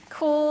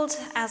called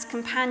as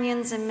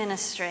companions in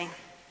ministry.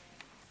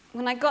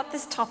 When I got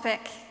this topic,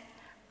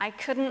 I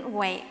couldn't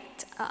wait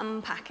to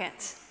unpack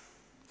it,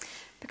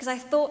 because I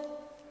thought,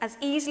 as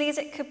easily as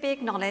it could be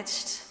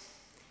acknowledged,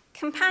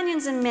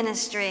 companions in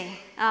ministry,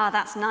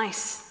 that's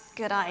nice,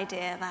 good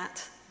idea,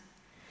 that.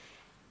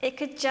 It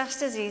could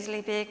just as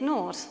easily be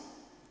ignored.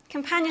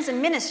 Companions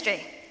in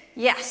ministry,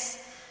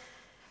 yes,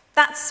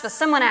 that's for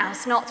someone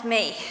else, not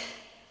me.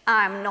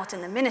 I'm not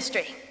in the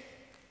ministry.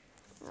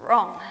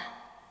 Wrong.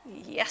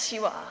 Yes,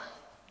 you are.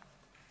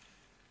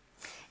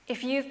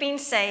 If you've been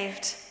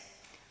saved,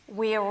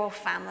 we are all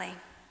family.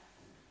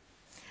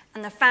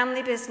 And the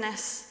family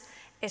business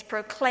is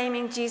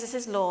proclaiming Jesus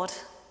is Lord.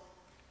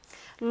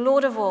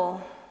 Lord of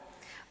all.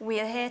 We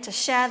are here to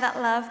share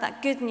that love,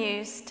 that good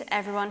news to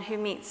everyone who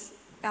needs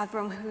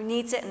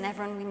it and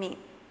everyone we meet.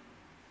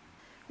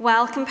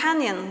 Well,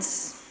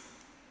 companions,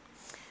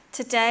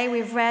 today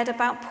we've read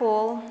about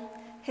Paul,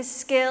 his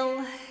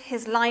skill,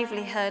 his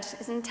livelihood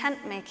is in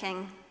tent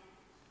making.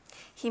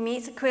 He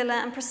meets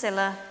Aquila and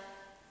Priscilla,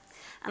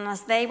 and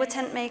as they were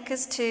tent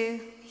makers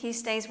too, he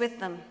stays with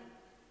them.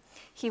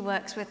 He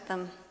works with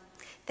them.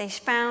 They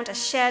found a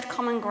shared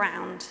common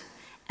ground,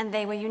 and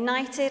they were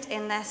united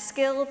in their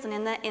skills and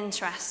in their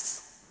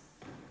interests.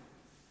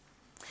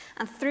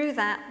 And through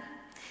that,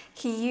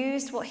 he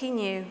used what he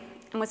knew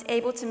and was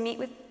able to meet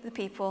with the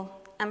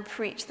people and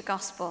preach the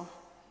gospel.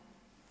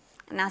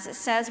 And as it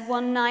says,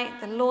 one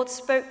night the Lord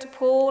spoke to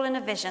Paul in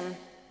a vision.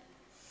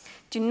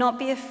 Do not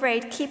be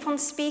afraid, keep on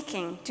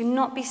speaking. Do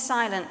not be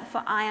silent,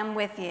 for I am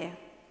with you.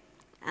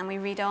 And we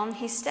read on,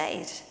 he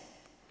stayed.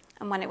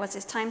 And when it was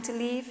his time to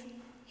leave,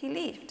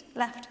 he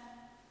left.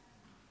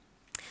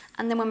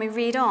 And then when we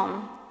read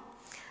on,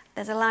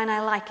 there's a line I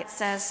like. It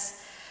says,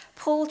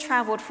 Paul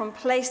traveled from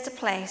place to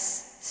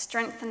place,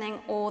 strengthening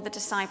all the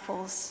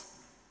disciples.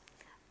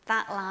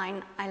 That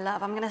line I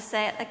love. I'm going to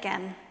say it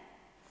again.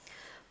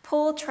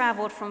 Paul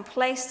traveled from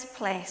place to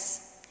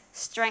place,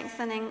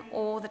 strengthening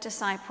all the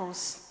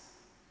disciples.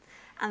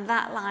 And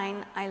that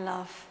line I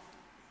love.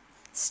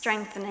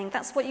 Strengthening.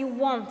 That's what you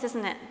want,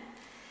 isn't it?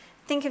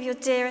 Think of your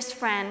dearest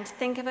friend.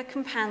 Think of a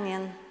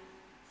companion.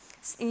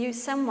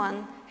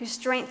 Someone who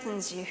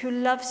strengthens you, who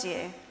loves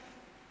you.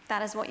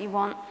 That is what you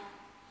want.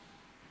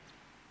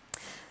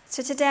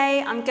 So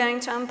today I'm going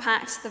to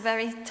unpack the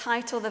very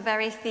title, the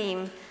very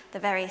theme, the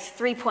very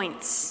 3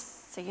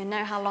 points, so you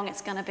know how long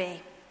it's going to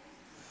be.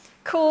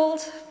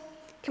 Called,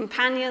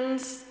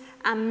 companions,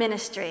 and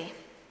ministry.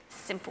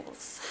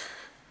 Simples,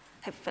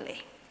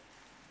 hopefully.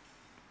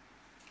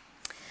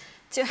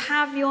 To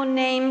have your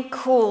name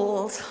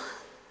called,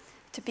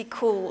 to be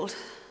called.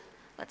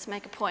 Let's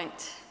make a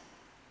point.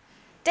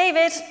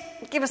 David,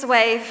 give us a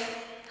wave.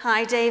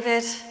 Hi,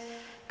 David.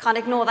 Can't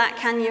ignore that,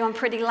 can you? I'm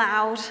pretty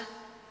loud.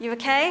 You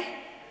okay?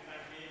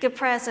 Good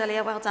prayers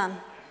earlier, well done.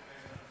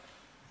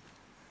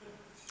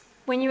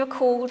 When you are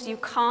called, you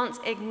can't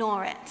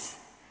ignore it,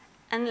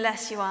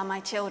 unless you are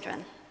my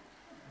children.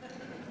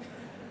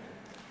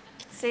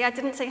 See, I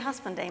didn't say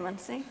husband, Damon,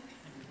 see?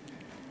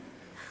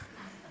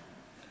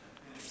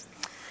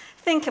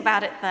 Think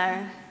about it,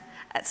 though.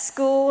 At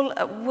school,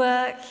 at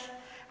work,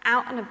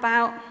 out and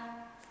about,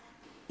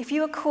 if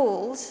you are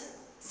called,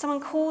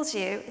 someone calls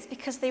you, it's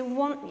because they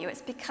want you,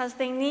 it's because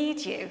they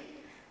need you.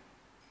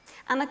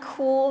 And a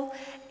call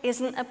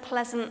isn't a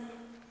pleasant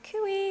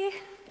cooey,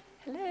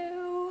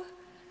 hello.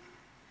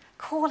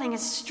 Calling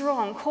is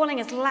strong, calling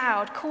is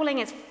loud, calling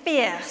is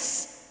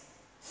fierce.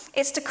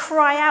 It's to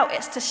cry out,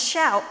 it's to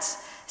shout,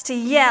 it's to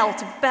yell,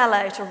 to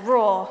bellow, to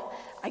roar.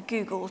 I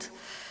Googled.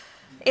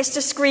 It's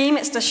to scream,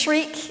 it's to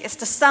shriek, it's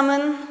to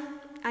summon,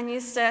 and you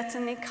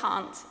certainly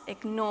can't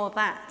ignore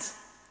that.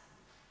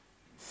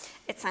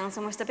 It sounds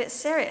almost a bit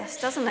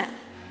serious, doesn't it?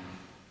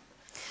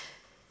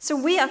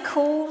 So we are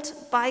called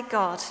by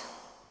God.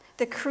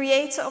 The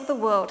creator of the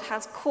world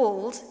has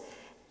called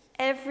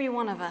every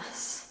one of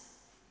us.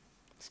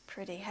 It's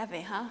pretty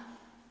heavy, huh?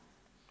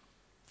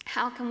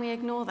 How can we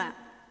ignore that?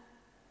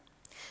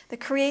 The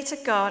creator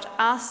God,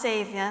 our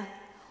Savior,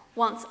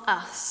 wants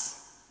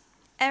us,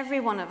 every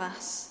one of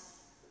us.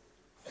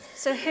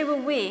 So who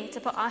are we to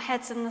put our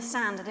heads in the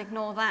sand and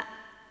ignore that?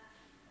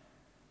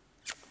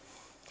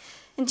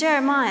 In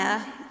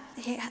Jeremiah,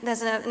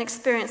 there's an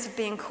experience of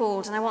being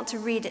called, and I want to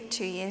read it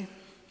to you.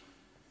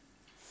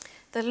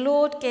 The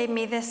Lord gave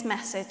me this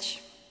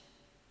message.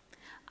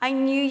 I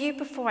knew you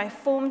before I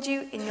formed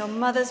you in your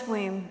mother's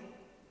womb.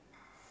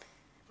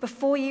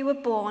 Before you were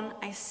born,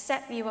 I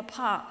set you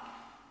apart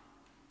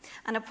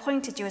and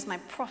appointed you as my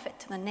prophet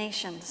to the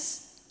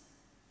nations.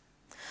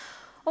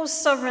 Oh,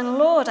 sovereign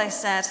Lord, I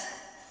said,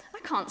 I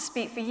can't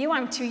speak for you,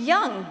 I'm too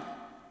young.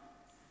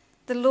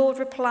 The Lord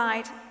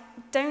replied,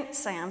 don't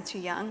say I'm too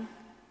young,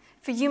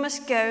 for you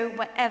must go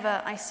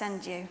wherever I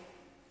send you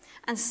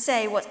and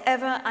say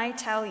whatever I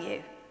tell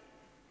you.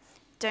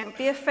 Don't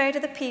be afraid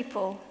of the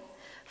people,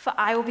 for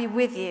I will be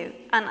with you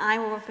and I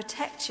will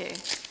protect you,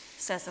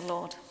 says the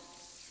Lord.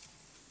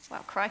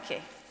 Well,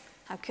 crikey,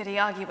 how could he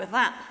argue with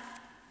that?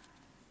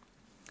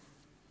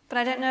 But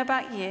I don't know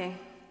about you.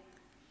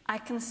 I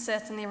can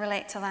certainly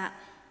relate to that.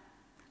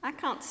 I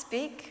can't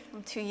speak.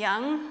 I'm too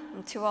young.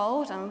 I'm too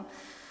old. I'm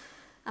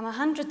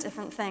 100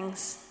 different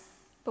things.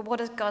 But what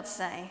does God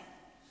say?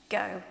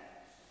 Go.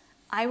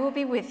 I will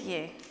be with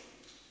you.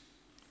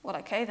 Well,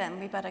 okay then,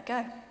 we better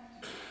go.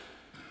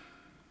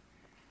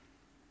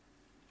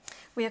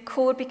 We are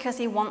called because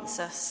he wants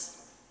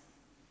us.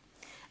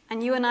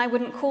 And you and I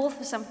wouldn't call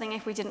for something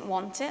if we didn't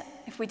want it,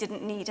 if we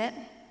didn't need it.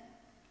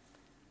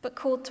 But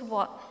called to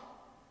what?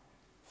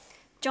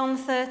 John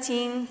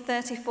 13,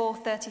 34,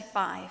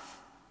 35.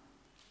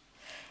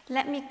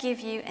 Let me give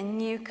you a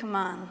new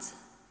command.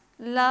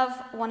 Love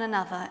one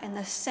another in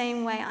the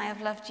same way I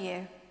have loved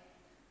you.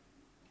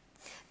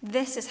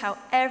 This is how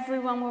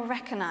everyone will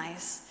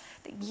recognize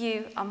that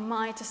you are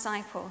my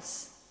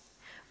disciples,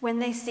 when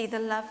they see the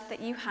love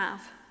that you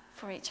have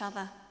for each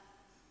other.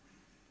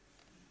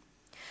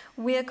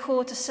 We are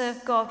called to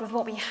serve God with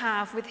what we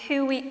have, with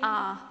who we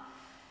are.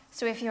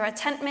 So if you're a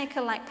tent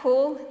maker like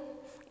Paul,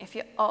 if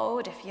you're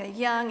old, if you're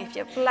young, if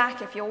you're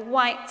black, if you're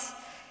white,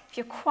 if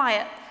you're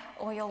quiet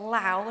or you're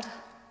loud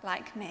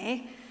like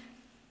me,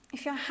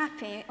 if you're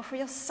happy or if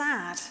you're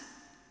sad,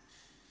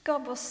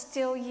 God will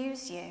still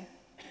use you.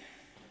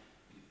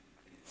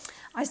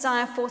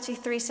 Isaiah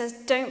 43 says,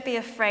 "Don't be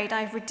afraid,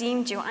 I've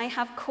redeemed you. I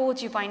have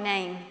called you by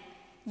name.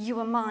 You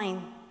are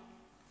mine.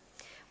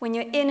 When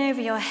you're in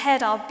over your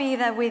head, I'll be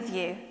there with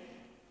you.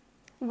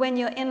 When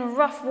you're in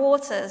rough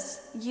waters,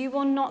 you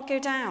will not go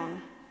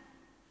down.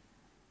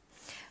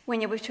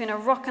 When you're between a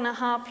rock and a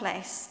hard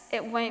place,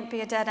 it won't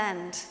be a dead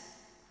end.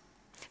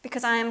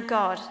 Because I am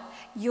God,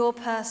 your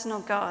personal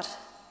God.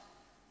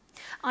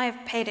 I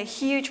have paid a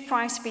huge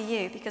price for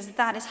you because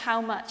that is how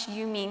much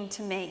you mean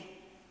to me.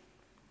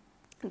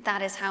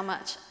 That is how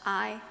much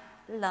I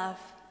love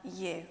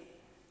you."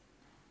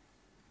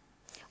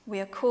 We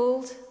are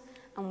called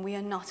and we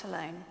are not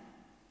alone.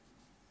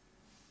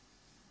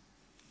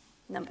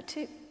 Number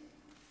 2,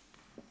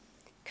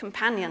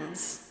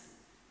 companions.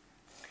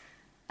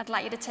 I'd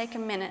like you to take a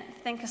minute,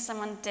 think of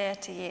someone dear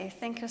to you,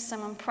 think of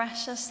someone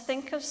precious,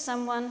 think of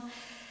someone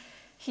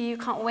who you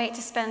can't wait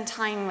to spend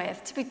time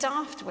with, to be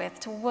daft with,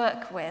 to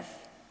work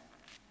with.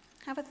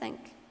 Have a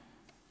think.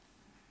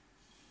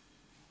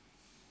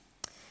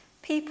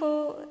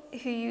 People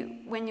who,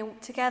 when you're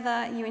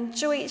together, you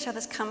enjoy each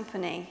other's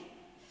company.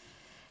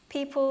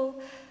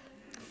 People,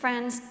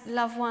 friends,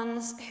 loved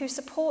ones who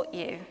support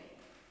you,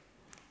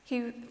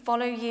 who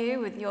follow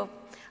you with your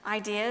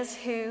ideas,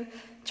 who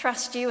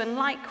trust you, and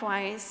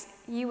likewise,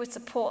 you would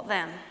support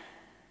them.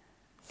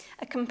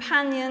 A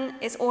companion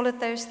is all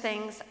of those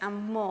things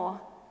and more.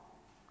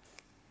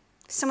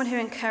 Someone who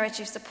encourages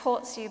you,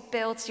 supports you,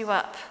 builds you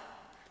up,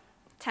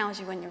 tells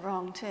you when you're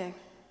wrong too.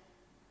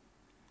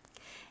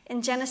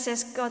 In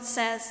Genesis, God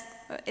says,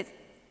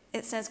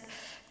 it says,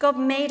 God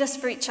made us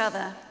for each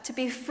other, to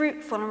be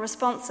fruitful and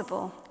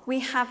responsible. We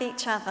have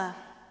each other.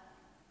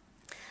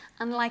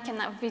 And like in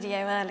that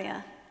video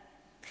earlier,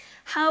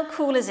 how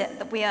cool is it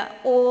that we are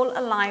all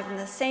alive on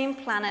the same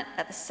planet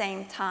at the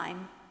same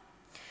time?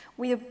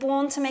 We are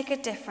born to make a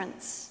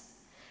difference,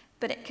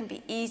 but it can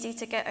be easy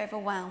to get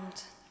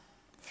overwhelmed,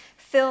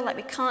 feel like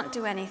we can't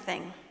do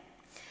anything.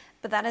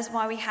 But that is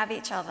why we have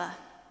each other.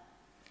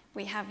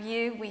 We have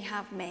you, we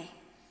have me.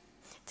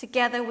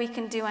 Together we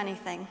can do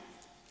anything.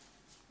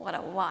 What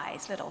a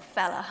wise little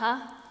fella,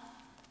 huh?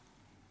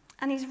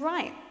 And he's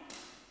right.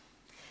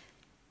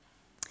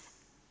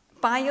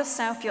 By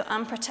yourself, you're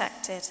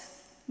unprotected.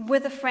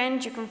 With a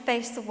friend, you can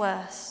face the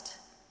worst.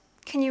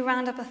 Can you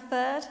round up a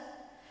third?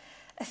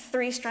 A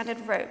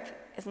 3-stranded rope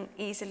isn't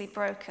easily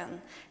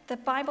broken. The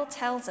Bible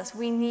tells us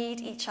we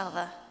need each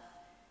other.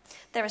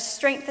 There is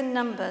strength in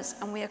numbers,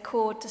 and we are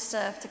called to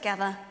serve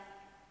together.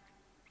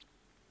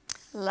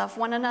 Love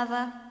one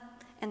another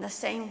in the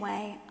same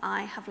way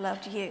I have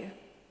loved you.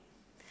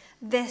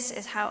 This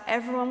is how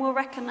everyone will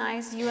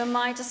recognize you are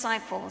my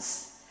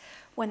disciples,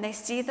 when they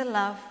see the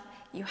love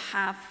you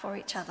have for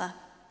each other.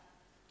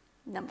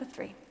 Number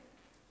 3,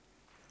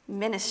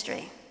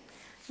 ministry.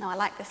 Now, I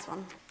like this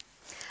one.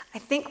 I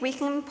think we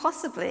can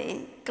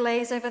possibly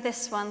glaze over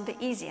this one the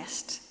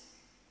easiest.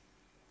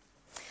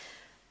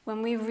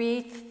 When we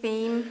read the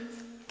theme,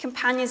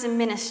 companions in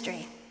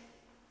ministry,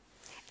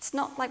 it's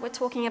not like we're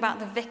talking about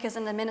the vicars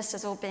and the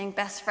ministers all being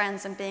best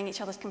friends and being each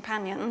other's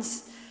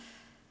companions.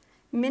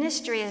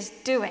 Ministry is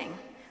doing.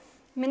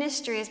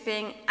 Ministry is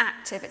being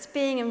active. It's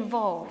being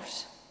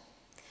involved.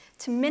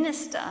 To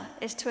minister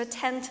is to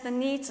attend to the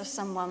needs of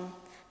someone,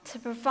 to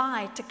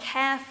provide, to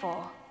care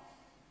for.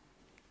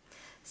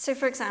 So,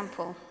 for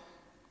example,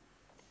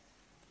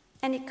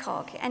 any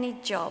cog, any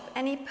job,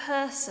 any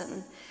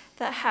person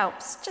that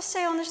helps, just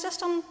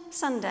on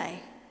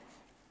Sunday,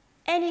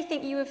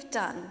 anything you have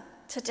done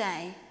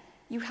today,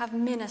 you have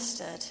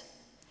ministered.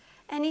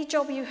 Any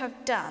job you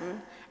have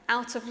done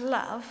out of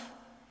love,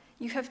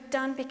 you have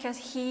done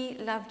because he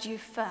loved you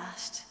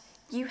first.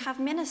 You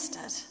have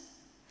ministered.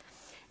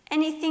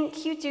 Anything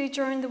you do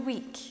during the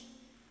week,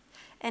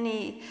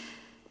 any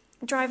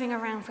driving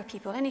around for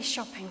people, any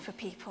shopping for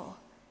people,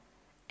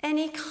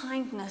 any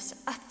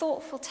kindness, a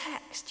thoughtful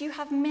text, you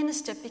have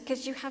ministered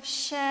because you have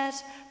shared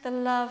the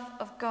love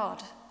of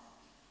God.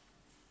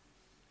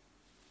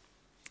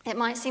 It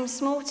might seem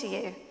small to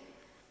you,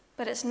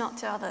 but it's not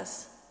to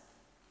others.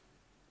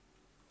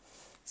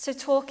 So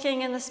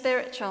talking in the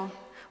spiritual,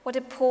 what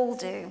did Paul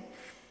do?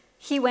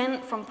 He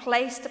went from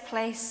place to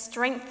place,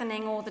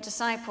 strengthening all the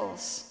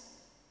disciples.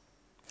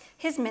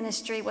 His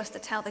ministry was to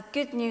tell the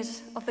good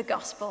news of the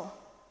gospel,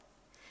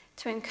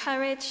 to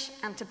encourage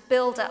and to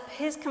build up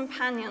his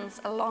companions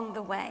along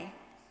the way.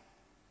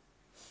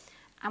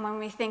 And when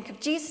we think of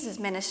Jesus'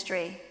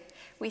 ministry,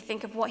 we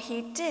think of what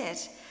he did,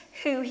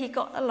 who he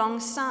got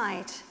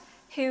alongside,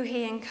 who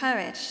he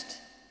encouraged.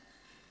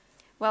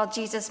 Well,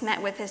 Jesus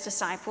met with his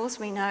disciples,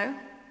 we know,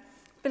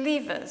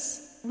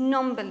 believers,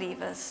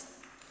 non-believers,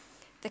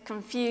 the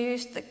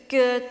confused, the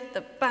good,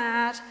 the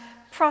bad,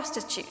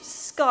 prostitutes,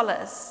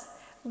 scholars,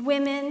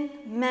 women,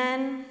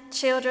 men,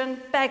 children,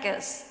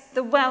 beggars,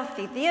 the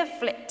wealthy, the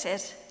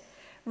afflicted,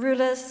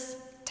 rulers,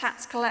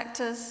 tax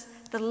collectors,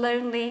 the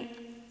lonely,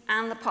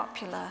 and the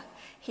popular.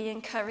 He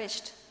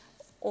encouraged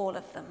all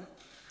of them.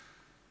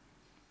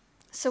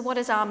 So what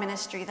is our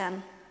ministry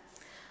then?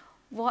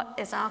 What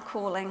is our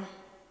calling?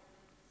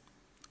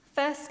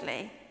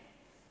 Firstly,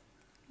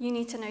 you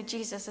need to know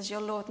Jesus as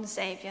your Lord and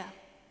Saviour.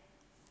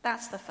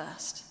 That's the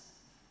first.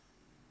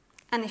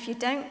 And if you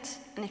don't,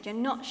 and if you're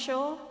not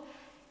sure,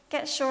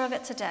 get sure of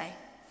it today.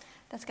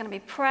 There's going to be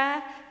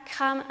prayer.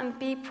 Come and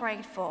be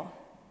prayed for.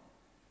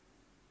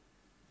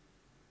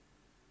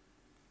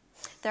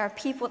 There are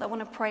people that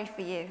want to pray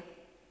for you.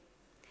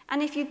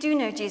 And if you do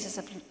know Jesus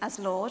as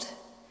Lord,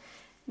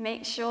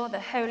 make sure the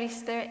Holy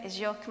Spirit is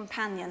your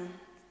companion.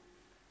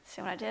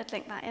 See what I did?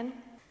 Link that in.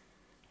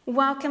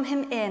 Welcome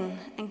him in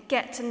and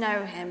get to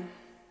know him.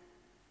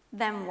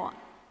 Then what?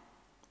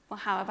 Well,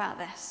 how about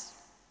this?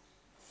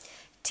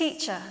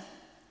 Teacher,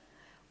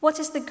 what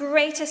is the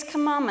greatest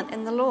commandment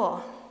in the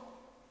law?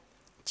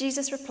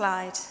 Jesus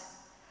replied,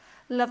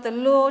 love the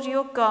Lord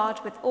your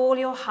God with all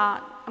your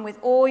heart and with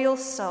all your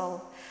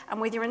soul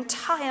and with your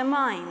entire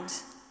mind.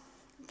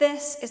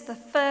 This is the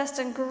first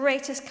and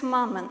greatest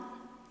commandment,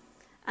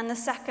 and the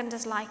second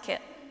is like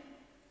it.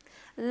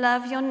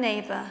 Love your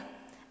neighbor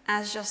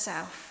as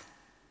yourself.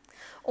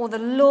 All the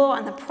law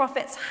and the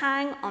prophets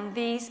hang on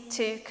these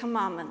two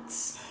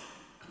commandments.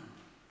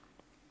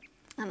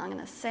 And I'm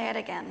going to say it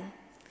again.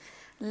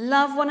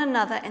 Love one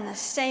another in the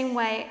same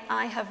way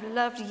I have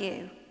loved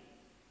you.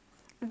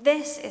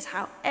 This is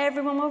how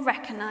everyone will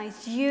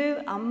recognize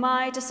you are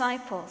my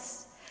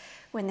disciples,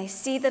 when they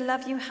see the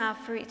love you have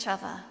for each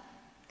other.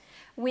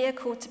 We are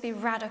called to be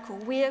radical.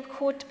 We are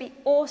called to be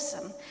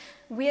awesome.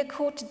 We are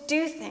called to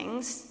do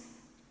things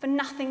for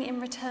nothing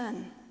in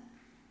return.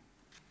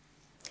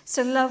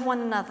 So love one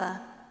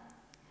another.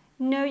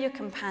 Know your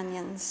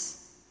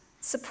companions.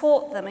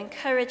 Support them.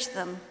 Encourage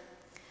them.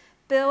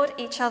 Build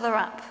each other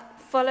up.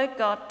 Follow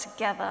God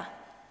together.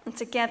 And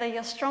together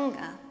you're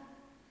stronger.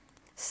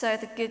 So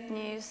the good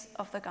news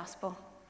of the gospel.